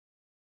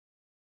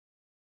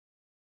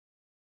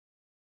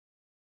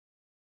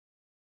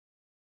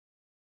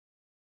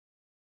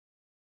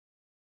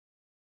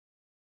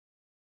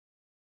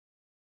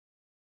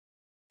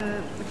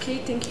Okay,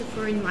 thank you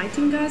for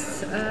inviting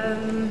us.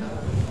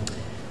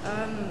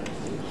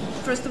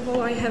 First of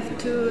all, I have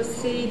to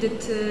say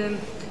that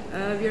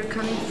we are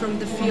coming from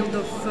the field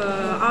of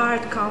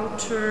art,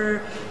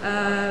 culture,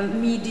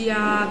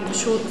 media,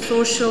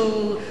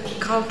 social,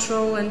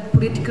 cultural and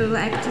political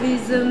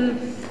activism.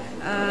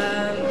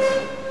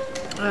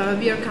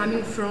 We are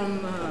coming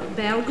from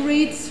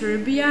Belgrade,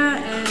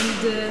 Serbia,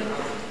 and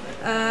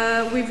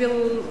we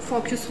will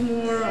focus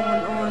more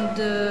on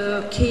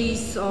the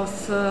case of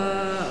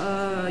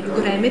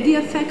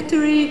Jugoremedia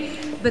factory,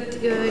 but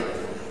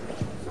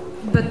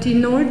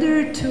in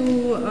order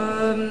to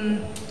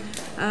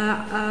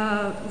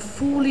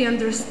fully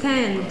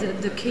understand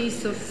the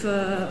case of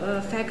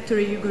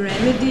factory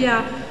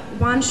Jugoremedia,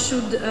 one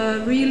should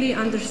really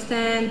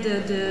understand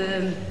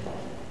the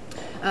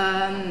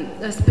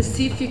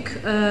specific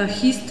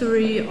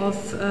history of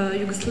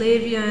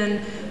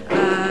Yugoslavian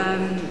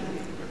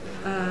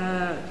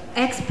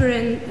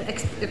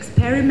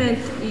experiment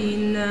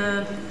in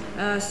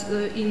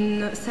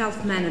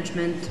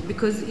self-management,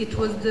 because it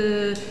was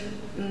the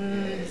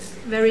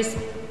very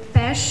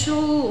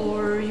special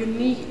or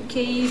unique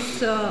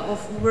case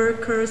of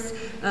workers'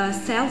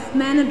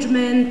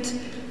 self-management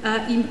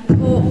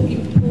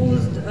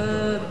imposed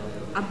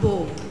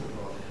above.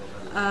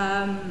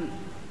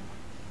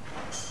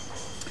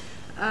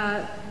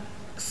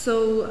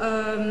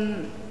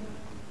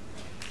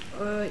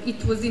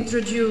 It was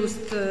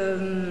introduced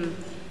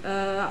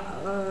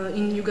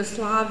in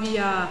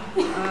Yugoslavia,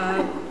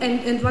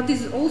 and what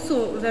is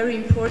also very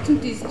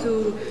important is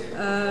to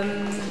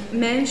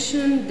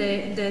mention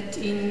that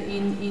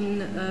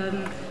in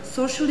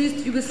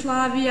socialist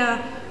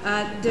Yugoslavia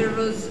there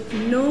was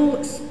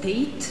no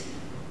state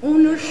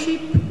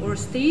ownership or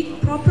state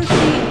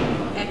property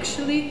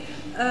actually,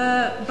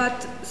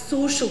 but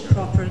social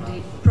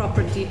property.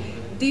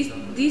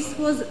 This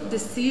was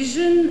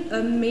decision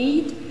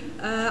made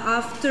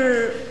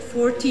after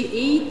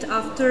 48,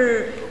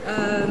 after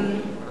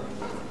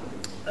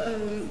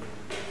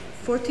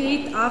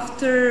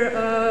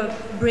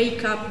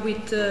breakup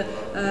with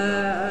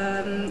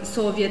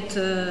Soviet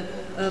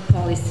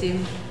policy.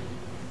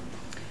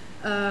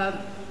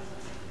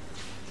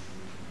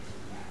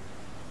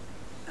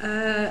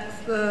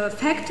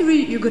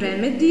 Factory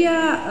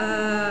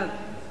Jugoremedia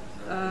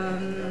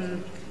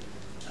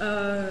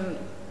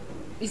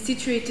is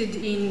situated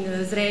in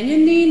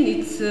Zrenjanin.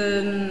 It's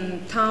a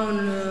town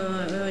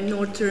in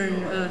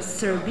northern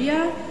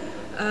Serbia,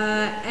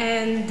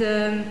 and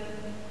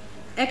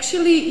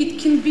actually it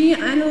can be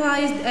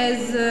analyzed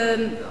as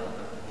a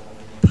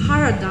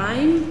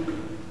paradigm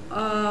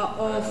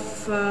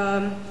of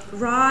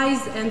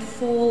rise and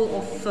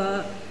fall of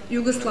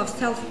Yugoslav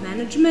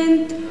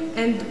self-management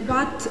and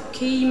what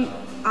came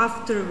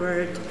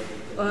afterward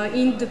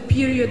in the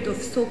period of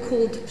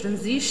so-called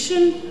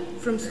transition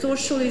from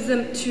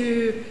socialism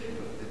to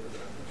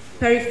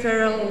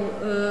peripheral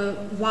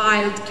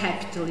wild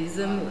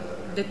capitalism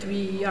that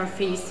we are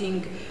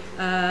facing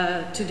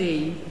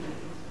today.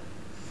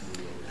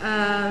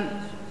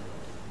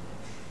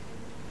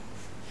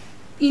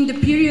 In the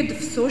period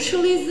of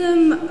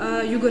socialism,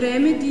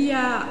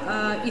 Jugoremedia,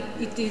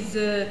 it is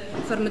a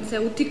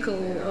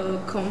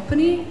pharmaceutical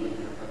company.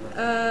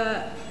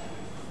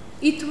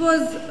 It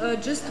was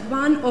just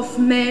one of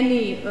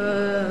many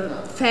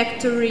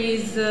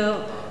factories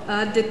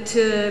that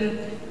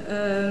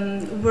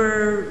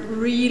were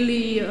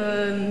really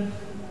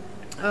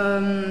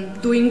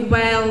doing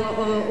well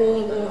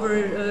all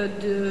over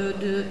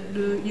the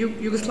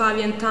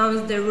Yugoslavian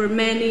towns. There were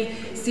many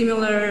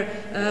similar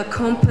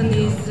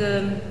companies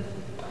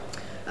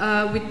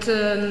with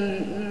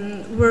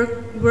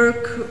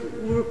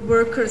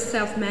worker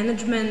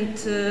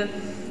self-management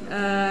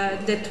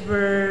that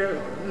were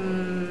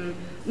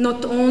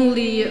not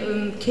only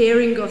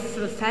caring of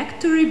a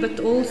factory, but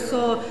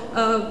also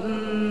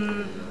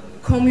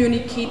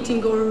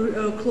communicating or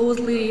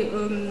closely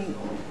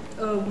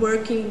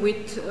working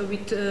with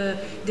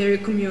their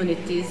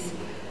communities.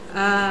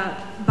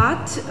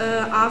 But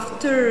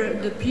after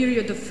the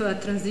period of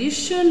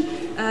transition,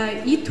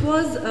 it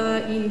was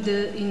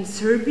in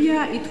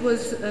Serbia, it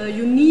was a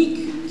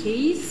unique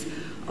case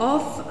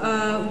of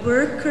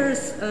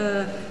workers'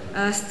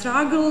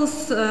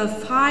 struggles,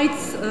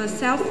 fights,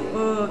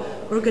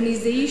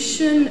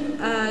 self-organization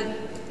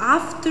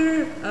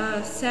after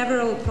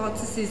several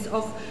processes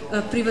of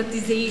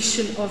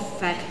privatization of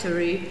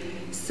factory.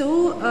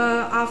 So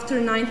after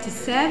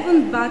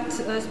 '97, but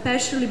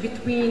especially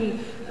between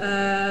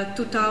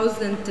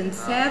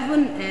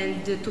 2007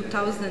 and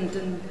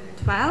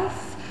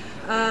 2012,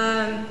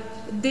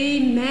 they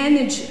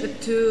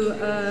managed to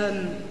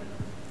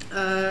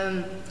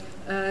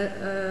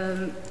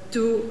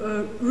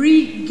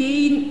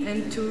regain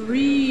and to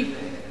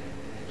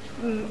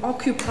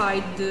occupy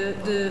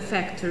the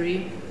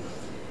factory.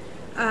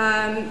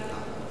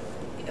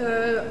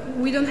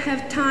 We don't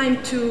have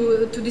time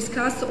to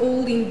discuss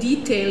all in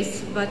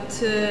details,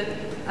 but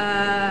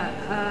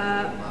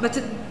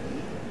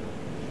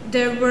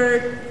there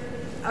were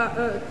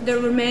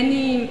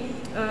many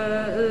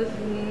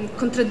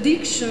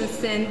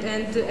contradictions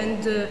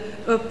and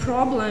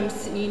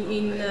problems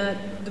in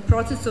the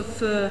process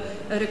of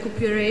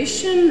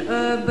recuperation,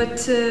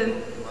 but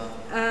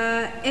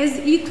as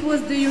it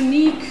was the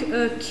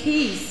unique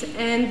case,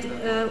 and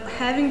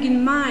having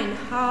in mind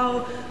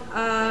how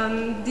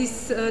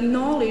this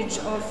knowledge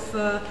of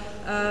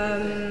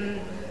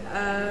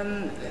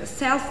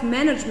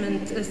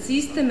self-management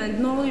system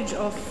and knowledge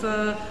of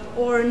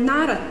or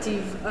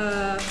narrative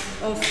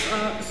of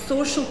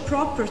social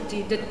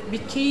property that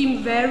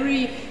became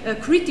very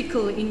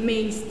critical in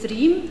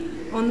mainstream.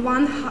 On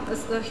one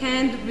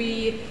hand,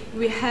 we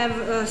have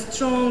a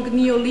strong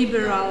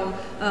neoliberal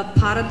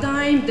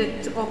paradigm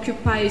that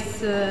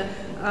occupies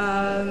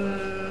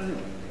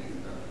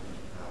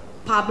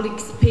public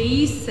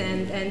space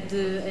and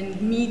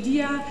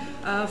media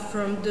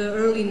from the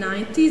early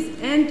 90s,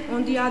 and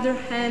on the other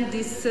hand,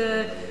 this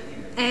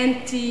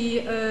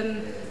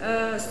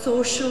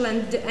anti-social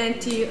and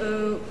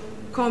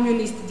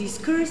anti-communist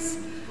discourse.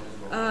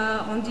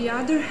 On the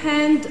other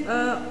hand,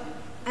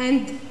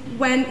 and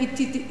when it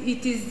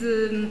is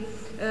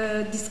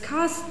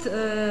discussed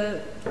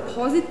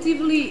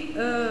positively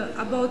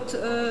about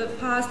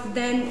past,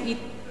 then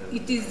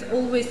it is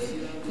always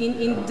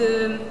in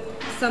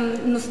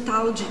some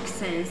nostalgic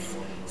sense.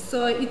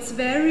 So it's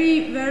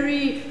very,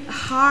 very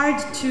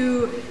hard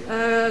to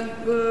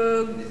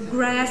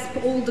grasp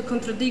all the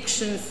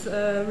contradictions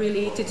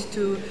related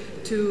to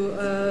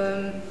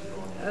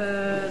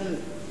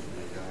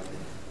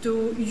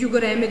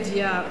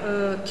Jugoremedia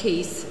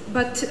case.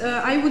 But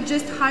I would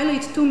just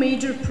highlight two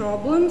major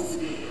problems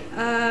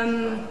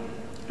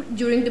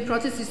during the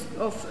process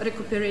of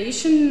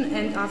recuperation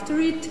and after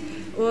it.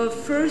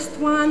 First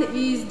one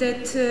is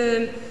that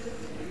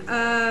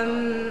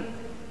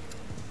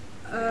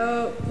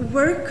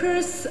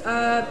workers,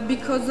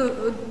 because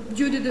of,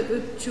 due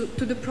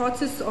to the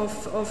process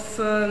of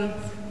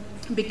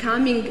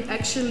becoming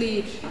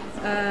actually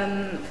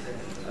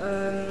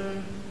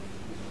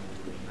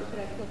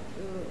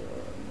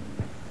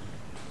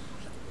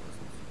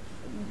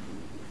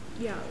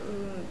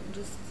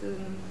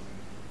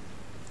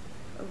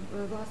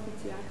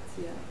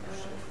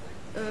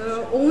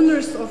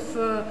owners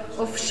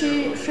of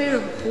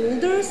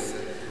shareholders,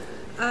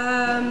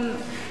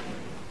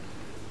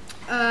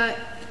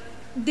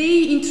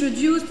 they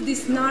introduced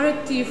this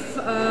narrative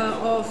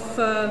of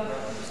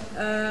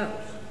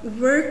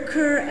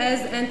worker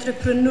as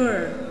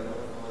entrepreneur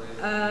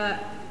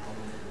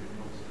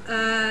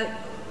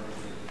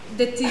that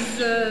is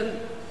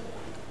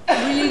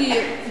really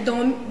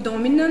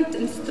dominant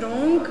and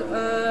strong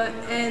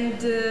and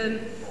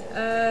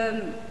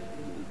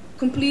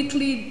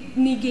completely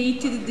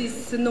negated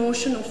this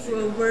notion of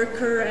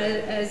worker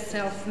as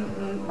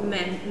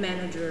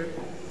self-manager.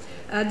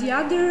 The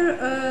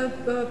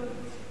other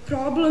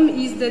problem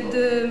is that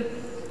the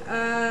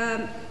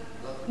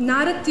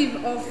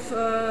narrative of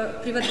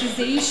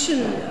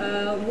privatization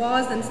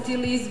was and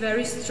still is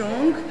very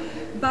strong,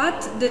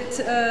 but that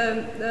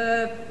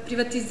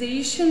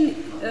privatization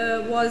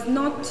was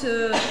not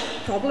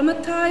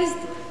problematized,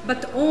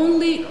 but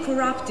only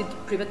corrupted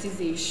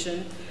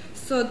privatization.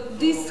 So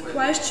this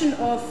question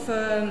of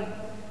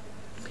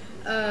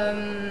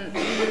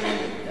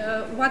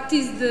what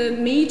is the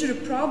major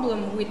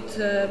problem with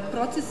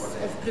process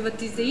of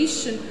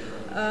privatization,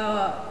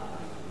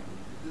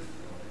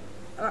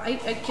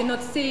 I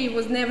cannot say it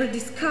was never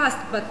discussed,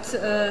 but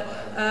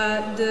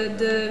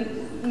the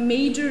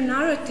major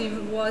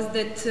narrative was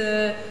that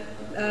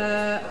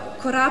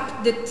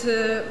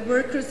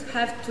workers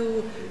have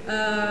to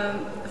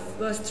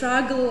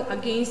struggle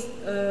against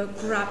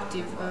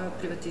corruptive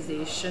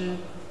privatization.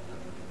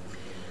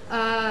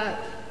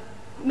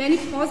 Many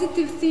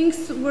positive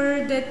things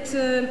were that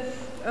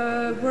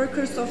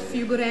workers of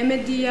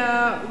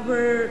Jugoremedia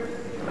were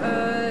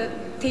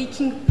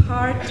taking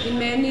part in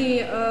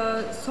many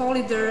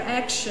solidar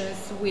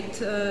actions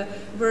with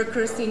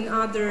workers in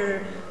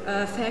other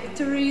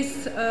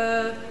factories,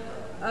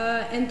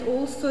 and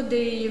also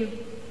they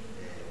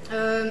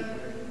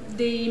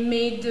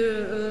made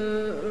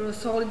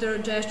solidar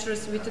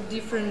gestures with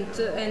different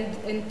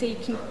and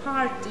taking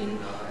part in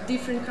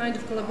different kind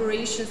of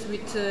collaborations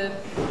with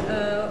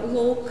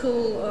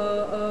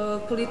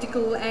local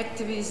political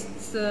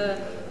activists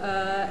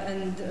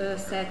and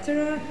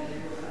etc.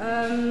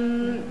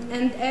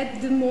 And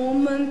at the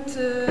moment,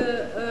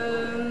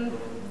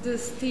 the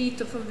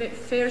state of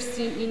affairs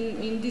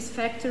in these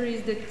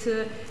factories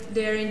that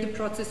they are in the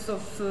process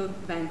of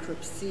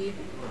bankruptcy.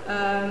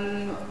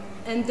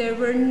 And there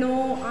were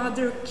no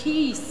other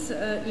case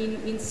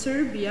in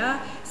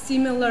Serbia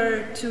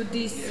similar to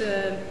this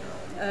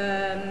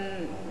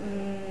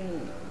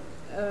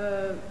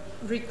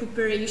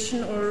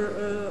recuperation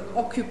or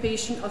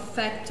occupation of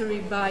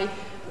factory by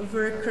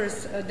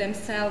workers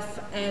themselves,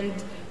 and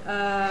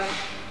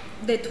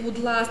that would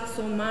last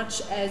so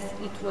much as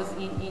it was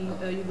in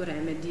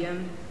Jugoremedia.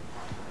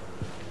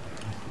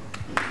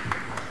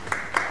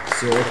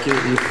 So, okay,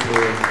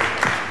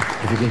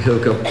 if you can have a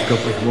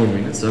couple of more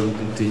minutes, I will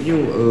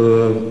continue.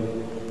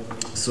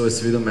 So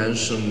as Vida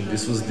mentioned,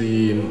 this was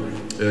the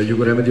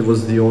Jugo Remedy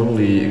was the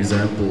only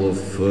example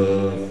of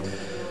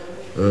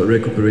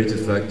recuperated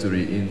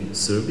factory in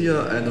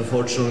Serbia, and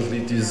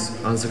unfortunately it is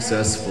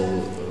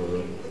unsuccessful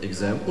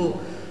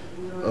example.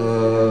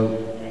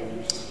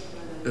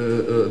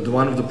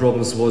 One of the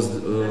problems was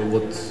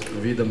what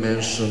Vida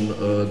mentioned,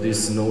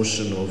 this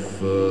notion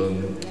of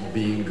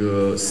being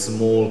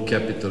small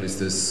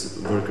capitalists, as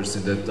workers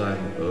in that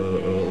time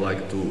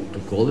like to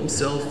call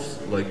themselves,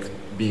 like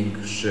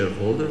being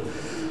shareholder.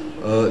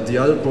 The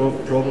other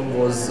problem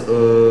was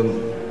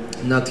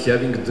not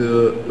having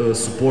the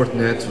support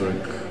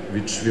network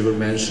which we were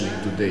mentioning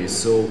today.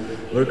 So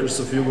workers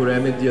of Jugo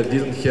Remedia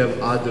didn't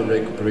have other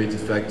recuperated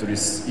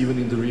factories even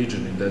in the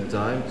region in that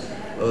time.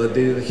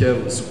 They didn't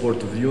have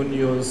support of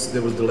unions,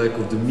 there was the lack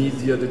of the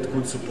media that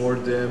could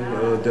support them,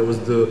 there was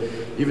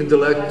even the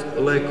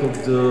lack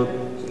of the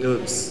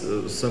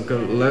some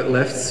kind of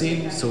left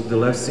scene, so the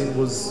left scene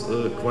was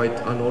quite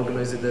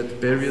unorganized at that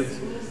period.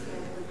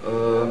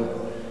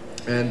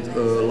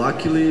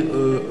 Luckily,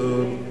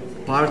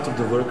 part of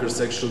the workers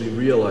actually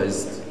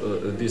realized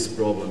these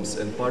problems,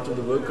 and part of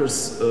the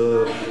workers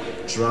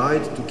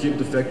tried to keep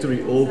the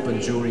factory open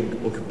during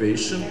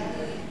occupation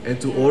and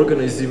to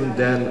organize even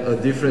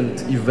then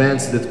different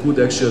events that could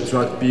actually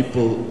attract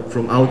people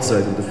from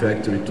outside of the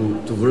factory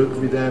to work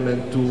with them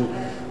and to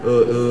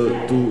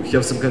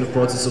have some kind of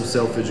process of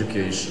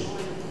self-education.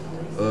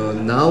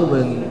 Now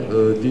when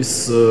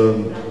this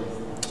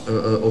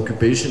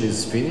occupation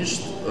is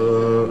finished,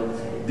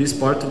 this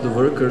part of the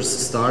workers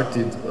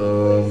started,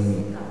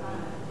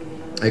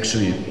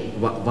 actually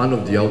one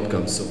of the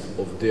outcomes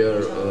of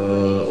their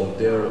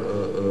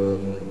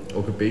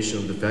occupation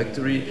of the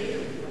factory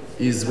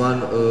is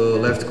one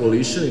left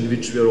coalition in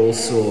which we are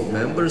also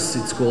members.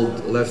 It's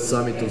called Left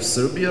Summit of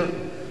Serbia,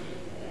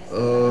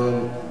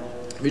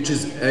 which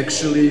is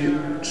actually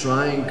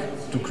trying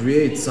to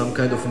create some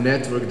kind of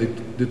network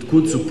that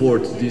could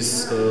support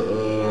these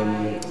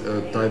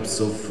types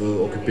of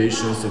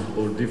occupations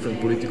or different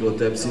political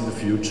attempts in the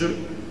future.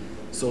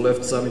 So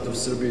Left Summit of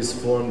Serbia is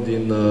formed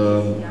in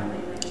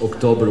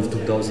October of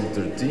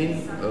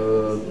 2013.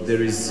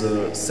 There is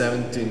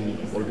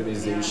 17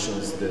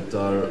 organizations that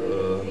are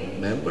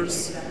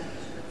members.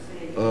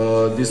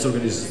 These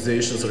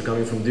organizations are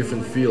coming from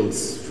different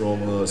fields,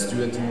 from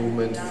student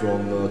movement,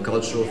 from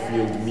cultural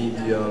field,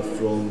 media,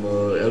 from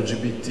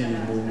LGBT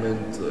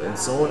movement, and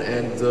so on.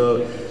 And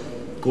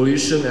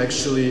coalition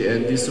actually,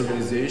 and these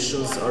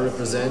organizations are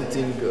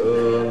representing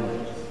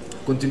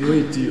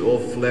continuity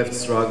of left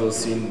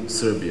struggles in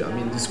Serbia. I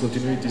mean, this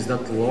continuity is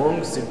not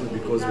long, simply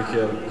because we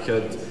have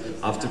had,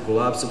 after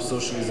collapse of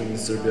socialism in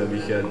Serbia, we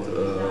had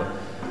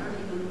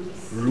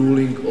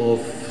ruling of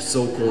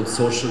so-called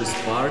Socialist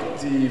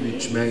Party,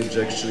 which managed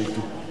actually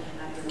to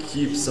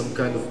keep some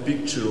kind of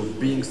picture of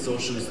being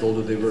socialist,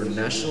 although they were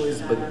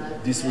nationalists.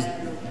 But this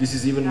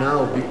is even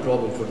now a big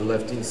problem for the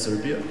left in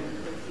Serbia.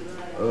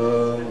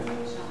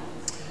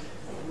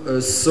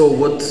 So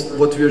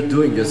what we are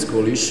doing as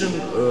coalition,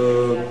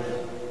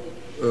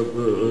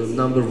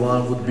 number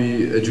one would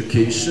be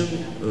education.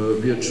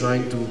 We are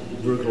trying to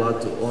work a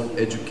lot on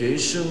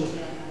education,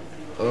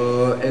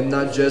 and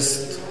not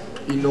just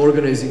in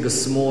organizing a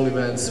small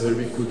events where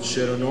we could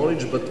share our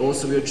knowledge, but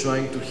also we are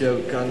trying to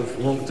have kind of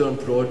long-term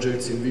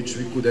projects in which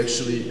we could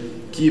actually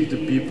keep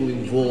the people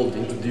involved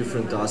into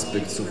different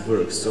aspects of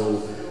work.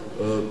 So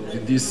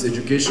this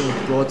educational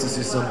process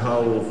is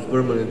somehow of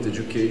permanent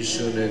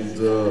education and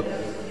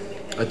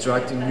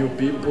attracting new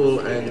people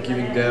and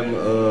giving them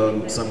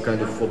some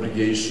kind of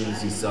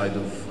obligations inside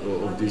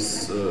of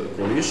this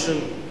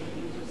coalition.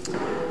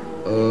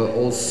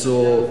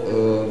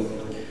 Also,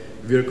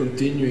 we are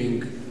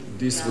continuing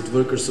this what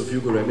workers of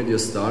Jugo Remedia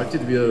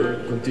started. We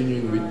are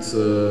continuing with,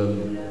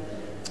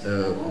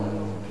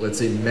 let's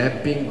say,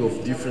 mapping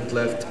of different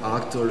left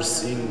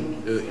actors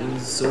in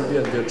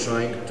Serbia. They are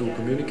trying to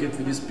communicate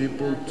with these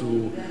people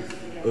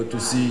to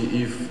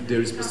see if there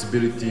is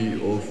possibility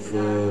of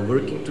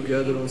working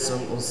together on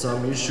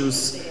some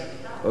issues.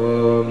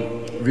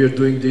 We are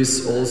doing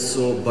this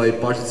also by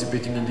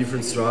participating in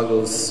different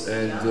struggles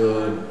and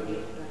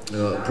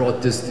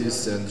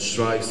protests and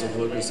strikes of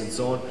workers and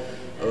so on.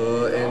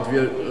 And we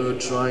are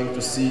trying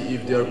to see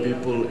if there are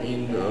people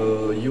in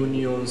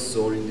unions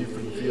or in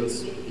different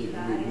fields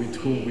with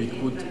whom we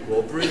could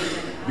cooperate,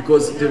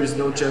 because there is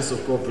no chance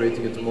of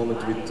cooperating at the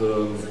moment with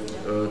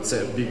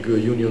big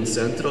union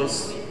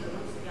centrals.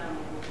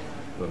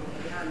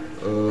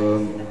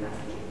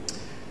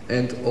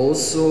 And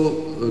also,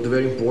 the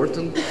very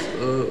important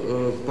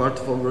part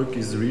of our work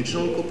is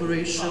regional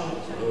cooperation.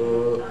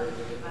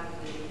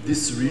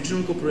 This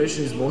regional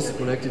cooperation is mostly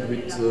connected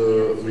with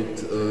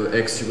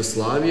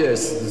ex-Yugoslavia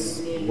as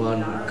this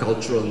one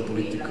cultural and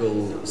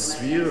political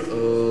sphere.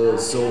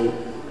 So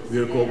we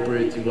are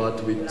cooperating a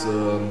lot with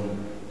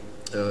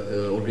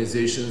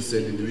organizations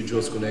and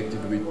individuals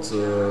connected with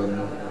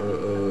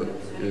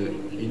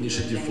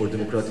Initiative for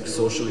Democratic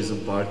Socialism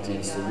Party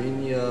in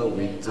Slovenia,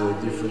 with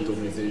different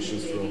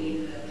organizations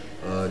from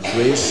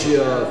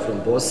Croatia,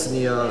 from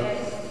Bosnia.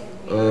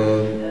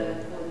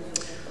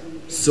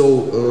 So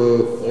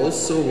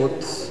also what?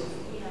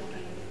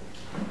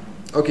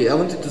 Okay, I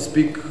wanted to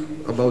speak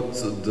about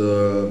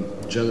the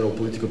general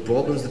political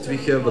problems that we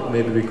have, but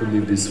maybe we could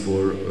leave this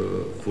for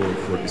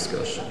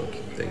discussion.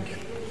 Okay, thank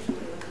you.